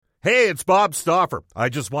Hey, it's Bob Stauffer. I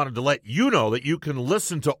just wanted to let you know that you can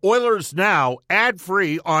listen to Oilers Now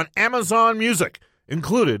ad-free on Amazon Music,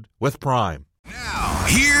 included with Prime. Now,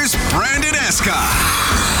 here's Brandon Escott.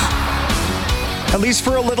 At least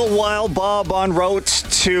for a little while, Bob en route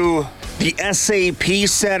to the SAP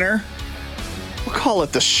Center. We'll call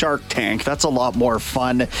it the Shark Tank. That's a lot more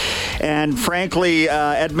fun. And frankly,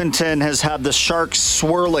 Edmonton has had the Sharks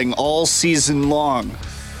swirling all season long.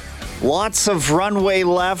 Lots of runway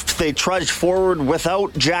left. They trudge forward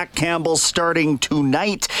without Jack Campbell starting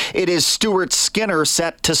tonight. It is Stuart Skinner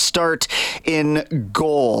set to start in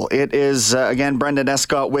goal. It is, again, Brendan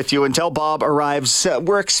Escott with you until Bob arrives.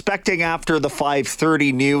 We're expecting after the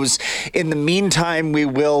 5:30 news. In the meantime, we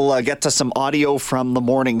will get to some audio from the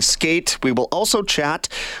morning skate. We will also chat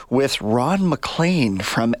with Ron MacLean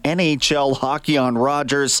from NHL Hockey on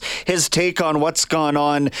Rogers. His take on what's gone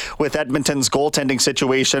on with Edmonton's goaltending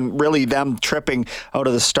situation, really them tripping out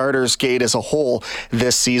of the starters gate as a whole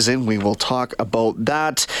this season. We will talk about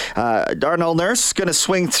that. Darnell Nurse going to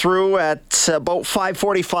swing through at about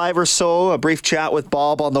 5:45 or so. A brief chat with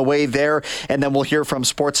Bob on the way there, and then we'll hear from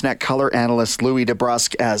Sportsnet color analyst Louis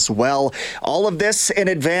DeBrusque as well. All of this in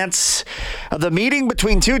advance of the meeting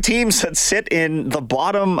between two teams that sit in the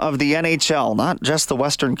bottom of the NHL, not just the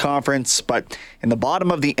Western Conference, but in the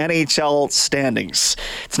bottom of the NHL standings.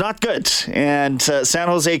 It's not good, and San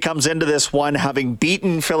Jose comes into this one having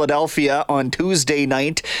beaten Philadelphia on Tuesday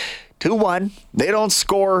night 2-1. They don't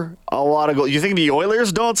score a lot of goals. You think the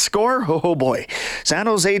Oilers don't score? Oh boy. San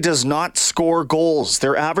Jose does not score goals.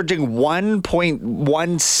 They're averaging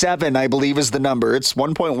 1.17, I believe is the number. It's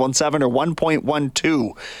 1.17 or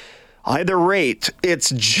 1.12. Either rate, it's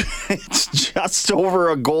just over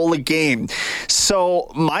a goal a game.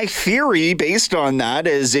 So my theory based on that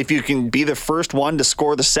is if you can be the first one to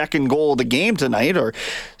score the second goal of the game tonight, or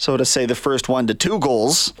so to say the first one to 2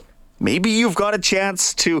 goals, maybe you've got a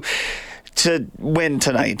chance to win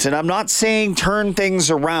tonight. And I'm not saying turn things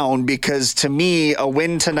around, because to me, a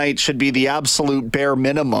win tonight should be the absolute bare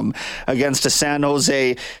minimum against a San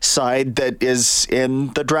Jose side that is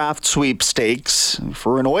in the draft sweepstakes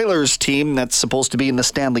for an Oilers team that's supposed to be in the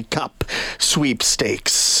Stanley Cup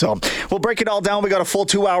sweepstakes. So we'll break it all down. We got a full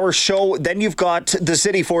 2-hour show. Then you've got the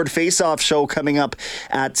City Ford Face-Off show coming up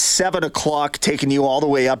at 7 o'clock, taking you all the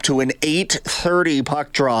way up to an 8:30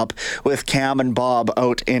 puck drop with Cam and Bob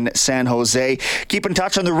out in San Jose. Keep in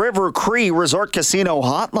touch on the River Cree Resort Casino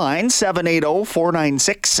hotline,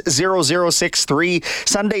 780-496-0063.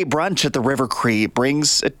 Sunday brunch at the River Cree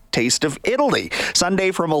brings a taste of Italy.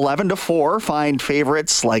 Sunday from 11 to 4, find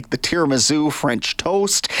favorites like the tiramisu, French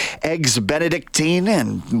toast, eggs Benedictine,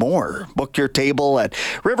 and more. Book your table at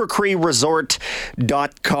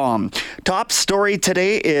rivercreeresort.com. Top story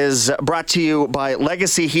today is brought to you by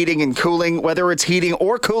Legacy Heating and Cooling. Whether it's heating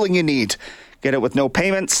or cooling you need, get it with no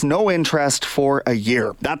payments, no interest for a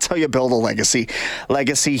year. That's how you build a legacy.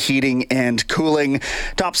 Legacy Heating and Cooling.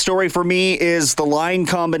 Top story for me is the line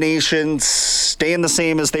combinations staying the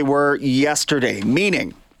same as they were yesterday,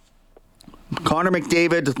 meaning Connor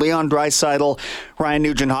McDavid, Leon Draisaitl, Ryan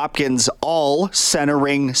Nugent-Hopkins all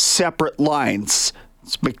centering separate lines.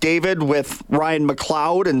 It's McDavid with Ryan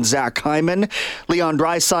McLeod and Zach Hyman. Leon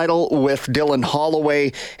Draisaitl with Dylan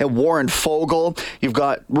Holloway and Warren Fogle. You've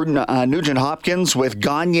got Nugent-Hopkins with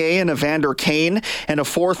Gagne and Evander Kane, and a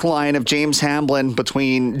fourth line of James Hamblin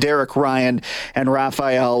between Derek Ryan and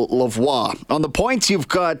Raphael Lavoie. On the points, you've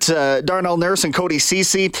got Darnell Nurse and Cody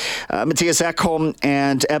Ceci, Matthias Ekholm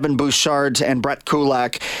and Evan Bouchard, and Brett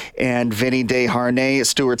Kulak and Vinny Desharnais.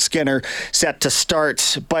 Stuart Skinner set to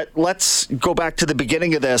start. But let's go back to the beginning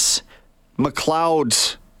of this.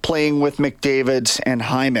 McLeod playing with McDavid and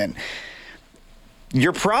Hyman.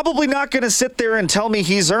 You're probably not going to sit there and tell me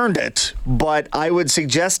he's earned it, but I would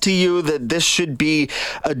suggest to you that this should be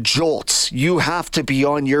a jolt. You have to be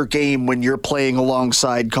on your game when you're playing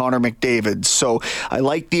alongside Connor McDavid. So I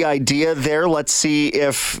like the idea there. Let's see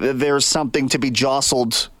if there's something to be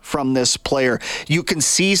jostled from this player. You can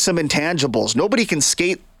see some intangibles. Nobody can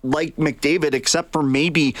skate like McDavid except for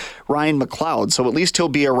maybe Ryan McLeod, so at least he'll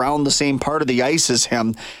be around the same part of the ice as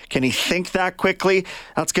him. Can he think that quickly?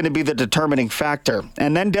 That's going to be the determining factor.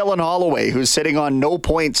 And then Dylan Holloway, who's sitting on no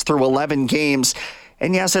points through 11 games,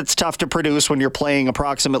 And yes, it's tough to produce when you're playing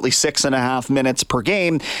approximately 6.5 minutes per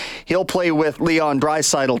game. He'll play with Leon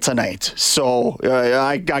Draisaitl tonight. So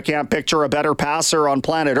I can't picture a better passer on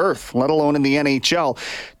planet Earth, let alone in the NHL,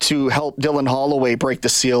 to help Dylan Holloway break the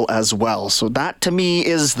seal as well. So that, to me,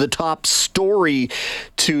 is the top story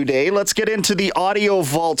today. Let's get into the audio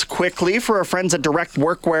vault quickly for our friends at Direct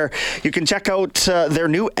Workwear. You can check out their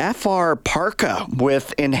new FR Parka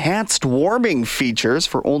with enhanced warming features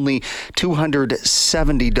for only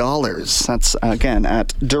 $270. That's, again,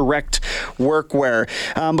 at Direct Workwear.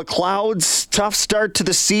 McLeod's tough start to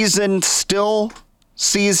the season still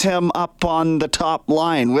sees him up on the top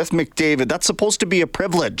line with McDavid. That's supposed to be a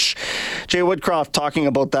privilege. Jay Woodcroft talking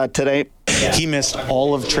about that today. He missed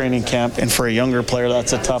all of training camp, and for a younger player,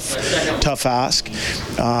 that's a tough ask.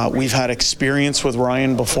 We've had experience with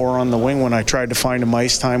Ryan before on the wing when I tried to find him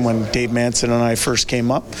ice time when Dave Manson and I first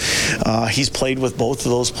came up. He's played with both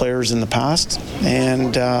of those players in the past,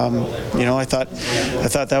 and I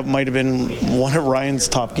thought that might have been one of Ryan's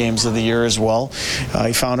top games of the year as well.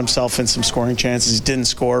 He found himself in some scoring chances. He didn't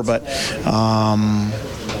score, but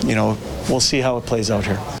we'll see how it plays out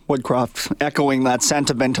here. Woodcroft echoing that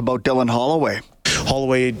sentiment about Dylan Holloway.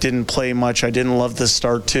 Holloway didn't play much. I didn't love the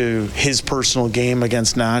start to his personal game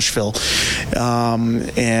against Nashville,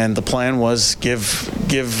 and the plan was give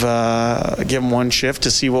him one shift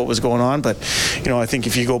to see what was going on. But I think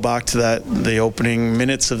if you go back to the opening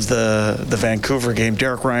minutes of the Vancouver game,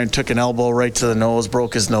 Derek Ryan took an elbow right to the nose,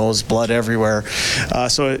 broke his nose, blood everywhere.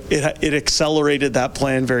 So it accelerated that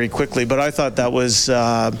plan very quickly. But I thought that was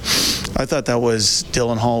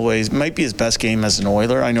Dylan Holloway's might be his best game as an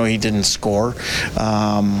Oiler. I know he didn't score.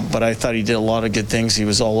 But I thought he did a lot of good things. He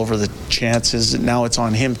was all over the chances. Now it's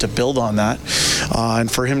on him to build on that.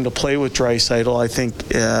 And for him to play with Draisaitl, I think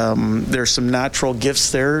there's some natural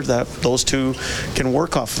gifts there that those two can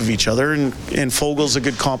work off of each other. And Fogel's a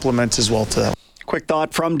good complement as well to that. Quick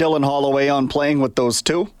thought from Dylan Holloway on playing with those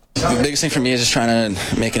two. The biggest thing for me is just trying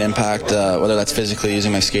to make an impact, whether that's physically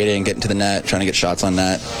using my skating, getting to the net, trying to get shots on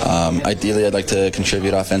net. Ideally, I'd like to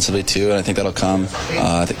contribute offensively too, and I think that'll come.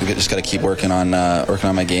 I think we just got to keep working on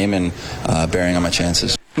my game and bearing on my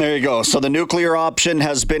chances. There you go. So the nuclear option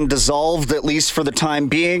has been dissolved, at least for the time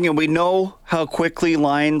being, and we know how quickly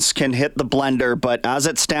lines can hit the blender, but as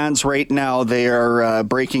it stands right now, they are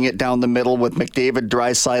breaking it down the middle with McDavid,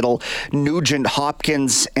 Draisaitl, Nugent,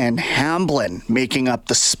 Hopkins, and Hamblin making up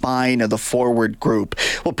the spine of the forward group.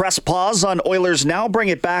 We'll press pause on Oilers Now, bring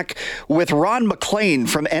it back with Ron MacLean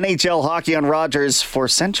from NHL Hockey on Rogers for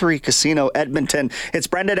Century Casino Edmonton. It's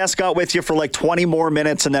Brendan Escott with you for like 20 more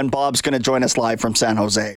minutes, and then Bob's going to join us live from San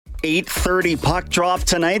Jose. 8:30 puck drop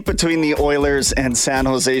tonight between the Oilers and San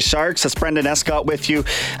Jose Sharks. That's Brendan Escott with you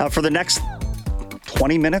for the next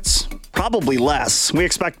 20 minutes. Probably less. We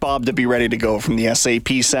expect Bob to be ready to go from the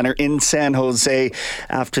SAP Center in San Jose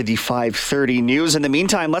after the 5:30 news. In the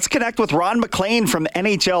meantime, let's connect with Ron MacLean from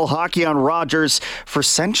NHL Hockey on Rogers for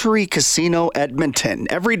Century Casino Edmonton.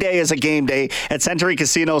 Every day is a game day at Century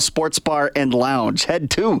Casino Sports Bar and Lounge. Head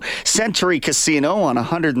to Century Casino on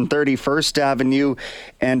 131st Avenue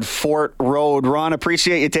and Fort Road. Ron,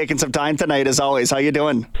 appreciate you taking some time tonight as always. How you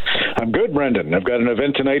doing? I'm good, Brendan. I've got an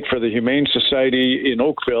event tonight for the Humane Society in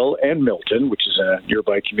Oakville and Milton, which is a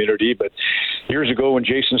nearby community. But years ago when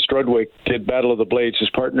Jason Strudwick did Battle of the Blades, his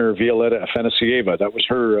partner Violetta Afanassieva, that was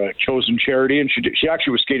her chosen charity. And she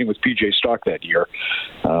actually was skating with PJ Stock that year.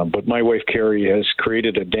 But my wife, Carrie, has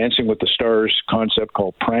created a Dancing with the Stars concept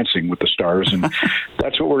called Prancing with the Stars. And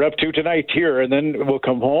that's what we're up to tonight here. And then we'll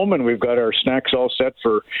come home and we've got our snacks all set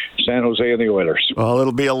for San Jose and the Oilers. Well,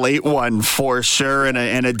 it'll be a late one for sure, and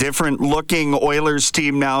a different looking Oilers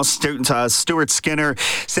team now. Stuart Skinner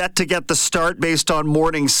set to get the start based on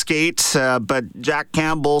morning skate, but Jack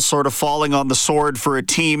Campbell sort of falling on the sword for a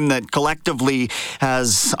team that collectively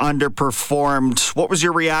has underperformed. What was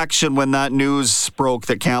your reaction when that news broke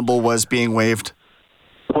that Campbell was being waived?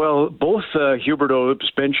 Well, both Huberdeau's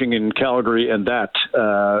benching in Calgary and that,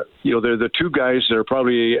 they're the two guys that are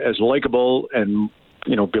probably as likable and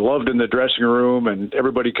beloved in the dressing room, and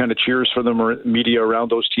everybody kind of cheers for them, or media around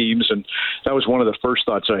those teams. And that was one of the first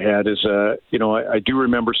thoughts I had is, I do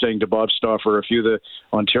remember saying to Bob Stauffer, a few of the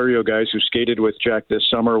Ontario guys who skated with Jack this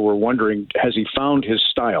summer were wondering, has he found his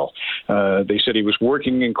style? They said he was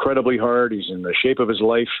working incredibly hard. He's in the shape of his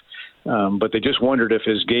life. But they just wondered if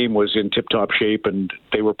his game was in tip-top shape, and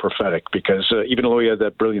they were prophetic because even though he had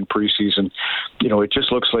that brilliant preseason, it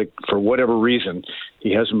just looks like for whatever reason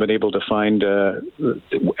he hasn't been able to find. And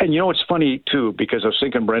it's funny too because I was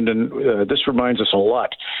thinking, Brendan, this reminds us a lot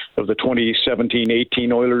of the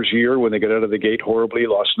 2017-18 Oilers year when they got out of the gate horribly,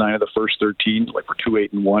 lost 9 of the first 13, like we're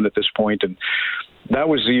 2-8-1 at this point, and That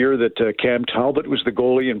was the year that Cam Talbot was the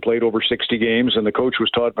goalie and played over 60 games, and the coach was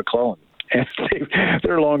Todd MacLean. And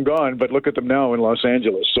they're long gone, but look at them now in Los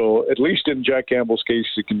Angeles. So at least in Jack Campbell's case,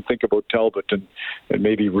 you can think about Talbot and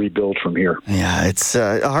maybe rebuild from here. Yeah, it's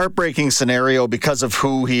a heartbreaking scenario because of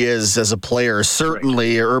who he is as a player,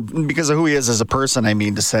 certainly, right. Or because of who he is as a person, I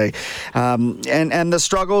mean to say. And the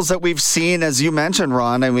struggles that we've seen, as you mentioned,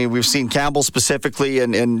 Ron, I mean, we've seen Campbell specifically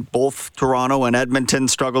in both Toronto and Edmonton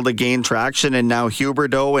struggle to gain traction, and now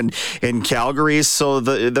Huberdeau and in Calgary. So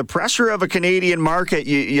the pressure of a Canadian market,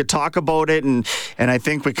 you talk about it, and I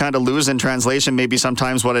think we kind of lose in translation maybe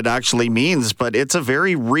sometimes what it actually means, but it's a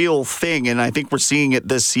very real thing, and I think we're seeing it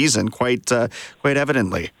this season quite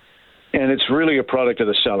evidently. And it's really a product of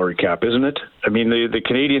the salary cap, isn't it? I mean, the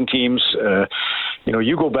Canadian teams,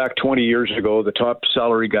 you go back 20 years ago, the top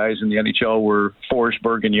salary guys in the NHL were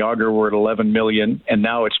Forsberg and Yager were at $11 million, and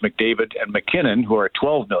now it's McDavid and McKinnon who are at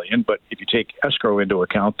 $12 million. But if you take escrow into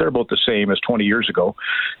account, they're about the same as 20 years ago.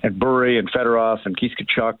 And Bure and Fedorov and Keith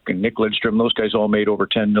Tkachuk and Nick Lidstrom, those guys all made over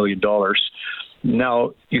 $10 million.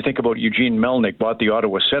 Now, you think about Eugene Melnyk bought the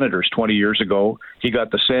Ottawa Senators 20 years ago. He got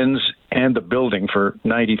the Sens and the building for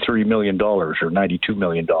 $93 million or $92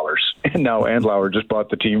 million. And now Andlauer just bought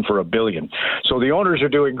the team for $1 billion. So the owners are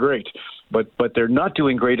doing great, but they're not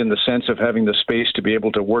doing great in the sense of having the space to be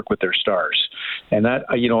able to work with their stars. And that,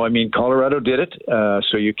 Colorado did it,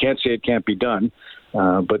 so you can't say it can't be done.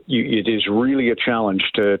 But it is really a challenge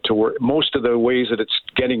to work. Most of the ways that it's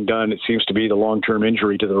getting done, it seems to be the long-term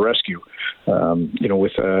injury to the rescue.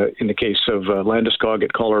 In the case of Landeskog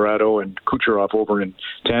at Colorado and Kucherov over in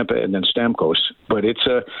Tampa, and then Stamkos. But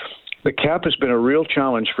the cap has been a real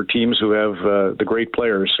challenge for teams who have the great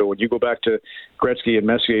players. So when you go back to Gretzky and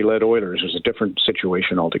Messier-led Oilers, it was a different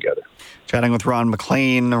situation altogether. Chatting with Ron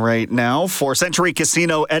MacLean right now for Century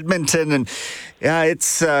Casino Edmonton, and yeah,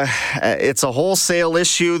 it's a wholesale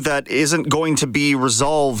issue that isn't going to be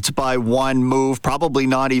resolved by one move, probably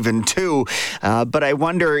not even two. But I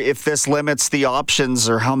wonder if this limits the options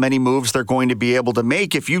or how many moves they're going to be able to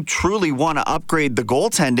make. If you truly want to upgrade the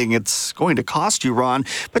goaltending, it's going to cost you, Ron.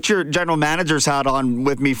 Put your general manager's hat on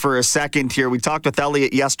with me for a second here. We talked with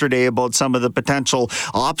Elliot yesterday about some of the potential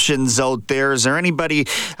options out there. Is there anybody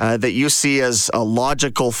that you see as a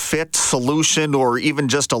logical fit, solution, or even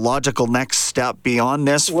just a logical next step beyond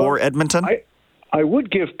this for Edmonton? I would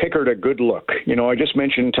give Pickard a good look. I just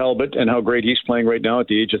mentioned Talbot and how great he's playing right now at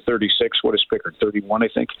the age of 36. What is Pickard, 31, I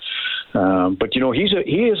think? But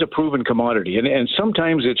he is a proven commodity, and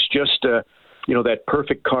sometimes it's just that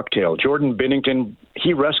perfect cocktail. Jordan Binnington,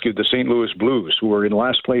 he rescued the St. Louis Blues, who were in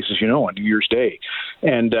last place, as you know, on New Year's Day.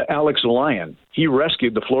 And Alex Lyon, he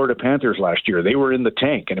rescued the Florida Panthers last year. They were in the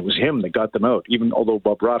tank, and it was him that got them out, even although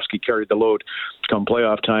Bobrovsky carried the load come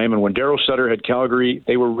playoff time. And when Darryl Sutter had Calgary,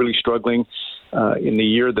 they were really struggling in the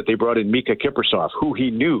year that they brought in Mika Kiprusoff, who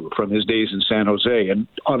he knew from his days in San Jose. And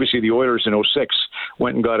obviously the Oilers in 2006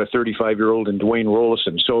 went and got a 35-year-old in Dwayne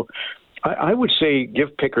Rollison. So I would say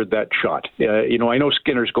give Pickard that shot. I know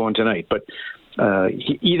Skinner's going tonight, but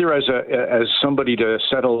either as somebody to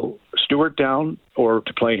settle Stewart down or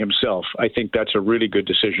to play himself, I think that's a really good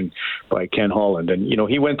decision by Ken Holland. And,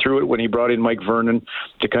 he went through it when he brought in Mike Vernon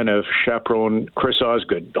to kind of chaperone Chris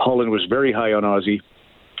Osgood. Holland was very high on Ozzy,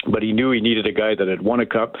 but he knew he needed a guy that had won a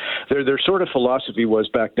cup. Their sort of philosophy was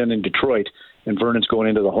back then in Detroit, and Vernon's going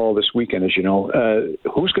into the Hall this weekend, as you know.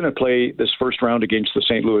 Who's going to play this first round against the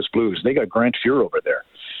St. Louis Blues? They got Grant Fuhr over there.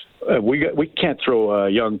 We can't throw a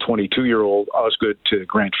young 22-year-old Osgood to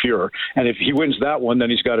Grant Fuhr, and if he wins that one, then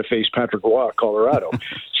he's got to face Patrick Roy at Colorado.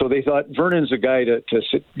 So they thought Vernon's a guy to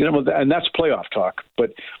sit, and that's playoff talk.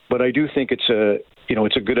 But I do think it's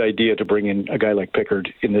a good idea to bring in a guy like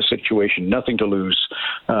Pickard in this situation. Nothing to lose.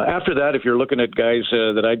 After that, if you're looking at guys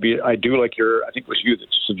that I do like I think it was you that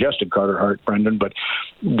suggested Carter Hart, Brendan, but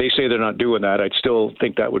they say they're not doing that. I'd still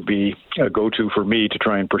think that would be a go-to for me to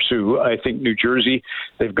try and pursue. I think New Jersey,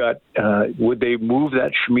 they've got, would they move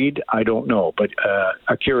that Schmid? I don't know, but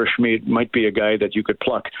Akira Schmid might be a guy that you could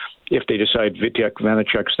pluck if they decide Vitek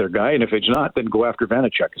Vanacek's their guy, and if it's not, then go after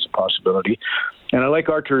Vanacek as a possibility. And I like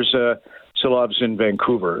Artur's Silovs in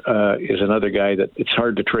Vancouver is another guy that it's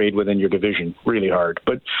hard to trade within your division, really hard.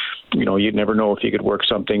 But, you'd never know if you could work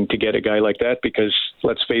something to get a guy like that because,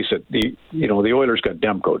 let's face it, the Oilers got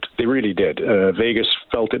Demkoed. They really did. Vegas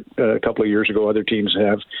felt it a couple of years ago. Other teams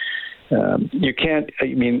have. You can't,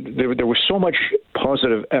 there was so much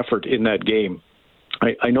positive effort in that game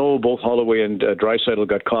I know both Holloway and Draisaitl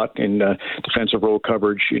got caught in defensive row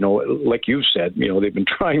coverage. Like you've said, they've been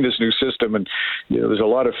trying this new system, and there's a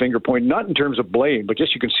lot of finger pointing, not in terms of blame, but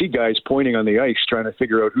just you can see guys pointing on the ice trying to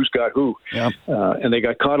figure out who's got who. Yeah. And they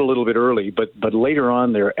got caught a little bit early, but later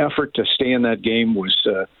on, their effort to stay in that game was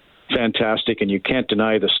fantastic, and you can't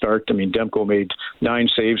deny the start. I mean, Demko made 9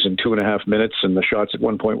 saves in 2.5 minutes, and the shots at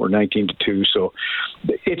one point were 19-2. So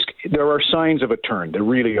there are signs of a turn. There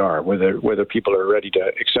really are. Whether people are ready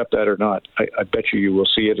to accept that or not, I bet you will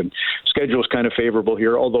see it. And schedule is kind of favorable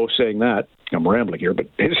here. Although saying that, I'm rambling here, but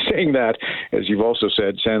saying that, as you've also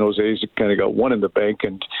said, San Jose's kind of got one in the bank,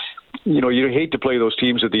 and you hate to play those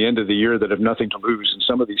teams at the end of the year that have nothing to lose, and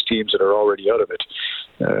some of these teams that are already out of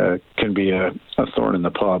it can be a thorn in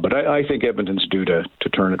the paw. But I think Edmonton's due to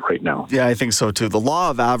turn it right now. Yeah, I think so too. The law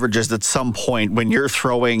of averages at some point when you're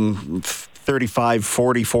throwing 35,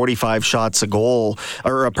 40, 45 shots a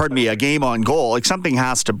game on goal, like something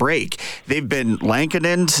has to break. They've been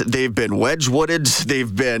Lankinened, they've been Wedgwooded,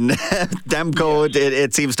 they've been Demkoed.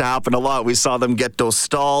 It seems to happen a lot. We saw them get those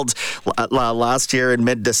stalled last year in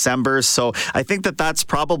mid-December. So I think that's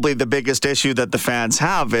probably the biggest issue that the fans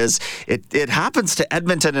have is it happens to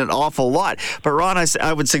Edmonton an awful lot. But Ron,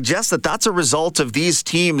 I would suggest that's a result of these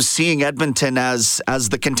teams seeing Edmonton as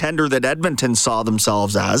the contender that Edmonton saw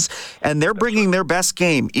themselves as, and they're bringing their best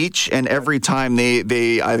game each and every time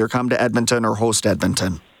they either come to Edmonton or host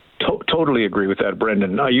Edmonton. Totally agree with that,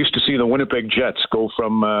 Brendan. I used to see the Winnipeg Jets go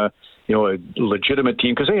from a legitimate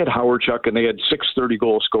team because they had Howardchuk and they had 6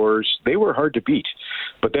 30-goal scorers. They were hard to beat.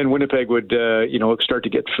 But then Winnipeg would start to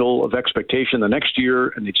get full of expectation the next year,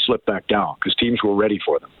 and they'd slip back down because teams were ready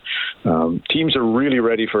for them. Teams are really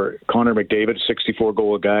ready for Connor McDavid,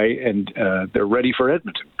 64-goal guy, and they're ready for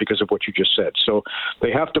Edmonton because of what you just said. So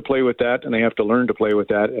they have to play with that, and they have to learn to play with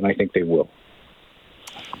that, and I think they will.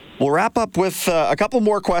 We'll wrap up with a couple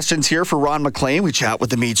more questions here for Ron MacLean. We chat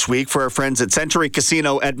with him each week for our friends at Century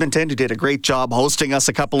Casino Edmonton, who did a great job hosting us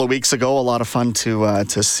a couple of weeks ago. A lot of fun to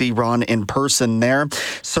see Ron in person there.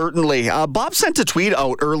 Certainly. Bob sent a tweet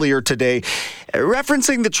out earlier today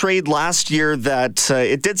referencing the trade last year that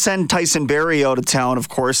it did send Tyson Barrie out of town, of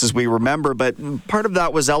course, as we remember, but part of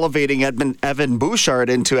that was elevating Evan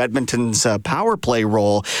Bouchard into Edmonton's power play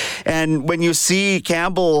role. And when you see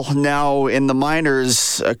Campbell now in the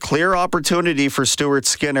minors, a clear opportunity for Stuart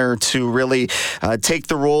Skinner to really take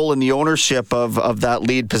the role and the ownership of that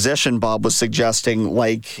lead position, Bob was suggesting,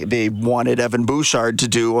 like they wanted Evan Bouchard to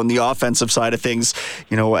do on the offensive side of things,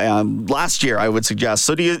 last year, I would suggest.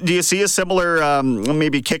 So do you see a similar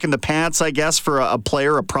maybe kick in the pants, I guess, for a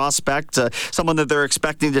player, a prospect, someone that they're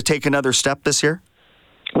expecting to take another step this year?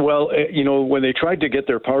 Well, when they tried to get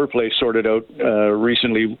their power play sorted out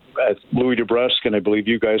recently at Louis DeBrusque, and I believe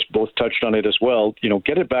you guys both touched on it as well,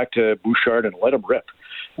 get it back to Bouchard and let him rip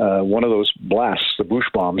one of those blasts, the Bouch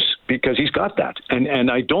bombs, because he's got that.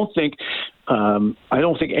 And I don't think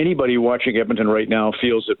anybody watching Edmonton right now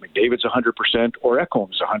feels that McDavid's 100% or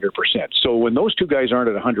Ekholm's 100%. So when those two guys aren't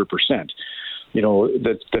at 100%,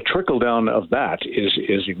 the trickle down of that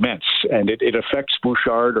is immense, and it affects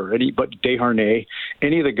Bouchard or Desharnais,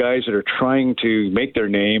 any of the guys that are trying to make their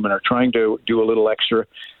name and are trying to do a little extra.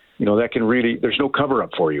 That can really, there's no cover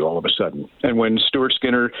up for you all of a sudden. And when Stuart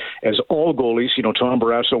Skinner, as all goalies, Tom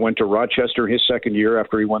Barrasso went to Rochester his second year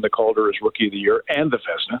after he won the Calder as Rookie of the Year and the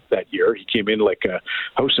Vezina that year. He came in like a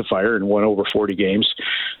house of fire and won over 40 games.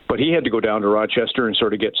 But he had to go down to Rochester and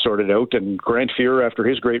sort of get sorted out. And Grant Fuhr, after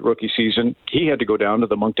his great rookie season, he had to go down to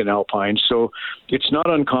the Moncton Alpines. So it's not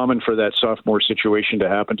uncommon for that sophomore situation to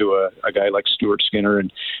happen to a guy like Stuart Skinner,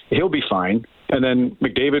 and he'll be fine. And then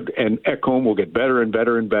McDavid and Ekholm will get better and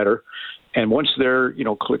better and better. And once they're,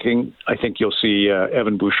 clicking, I think you'll see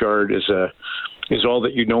Evan Bouchard is all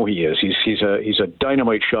that he is. He's a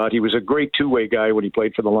dynamite shot. He was a great two-way guy when he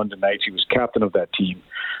played for the London Knights. He was captain of that team.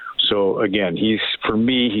 So again, he's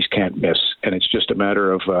can't miss. And it's just a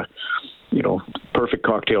matter of, perfect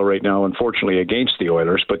cocktail right now, unfortunately, against the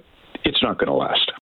Oilers, but it's not going to last.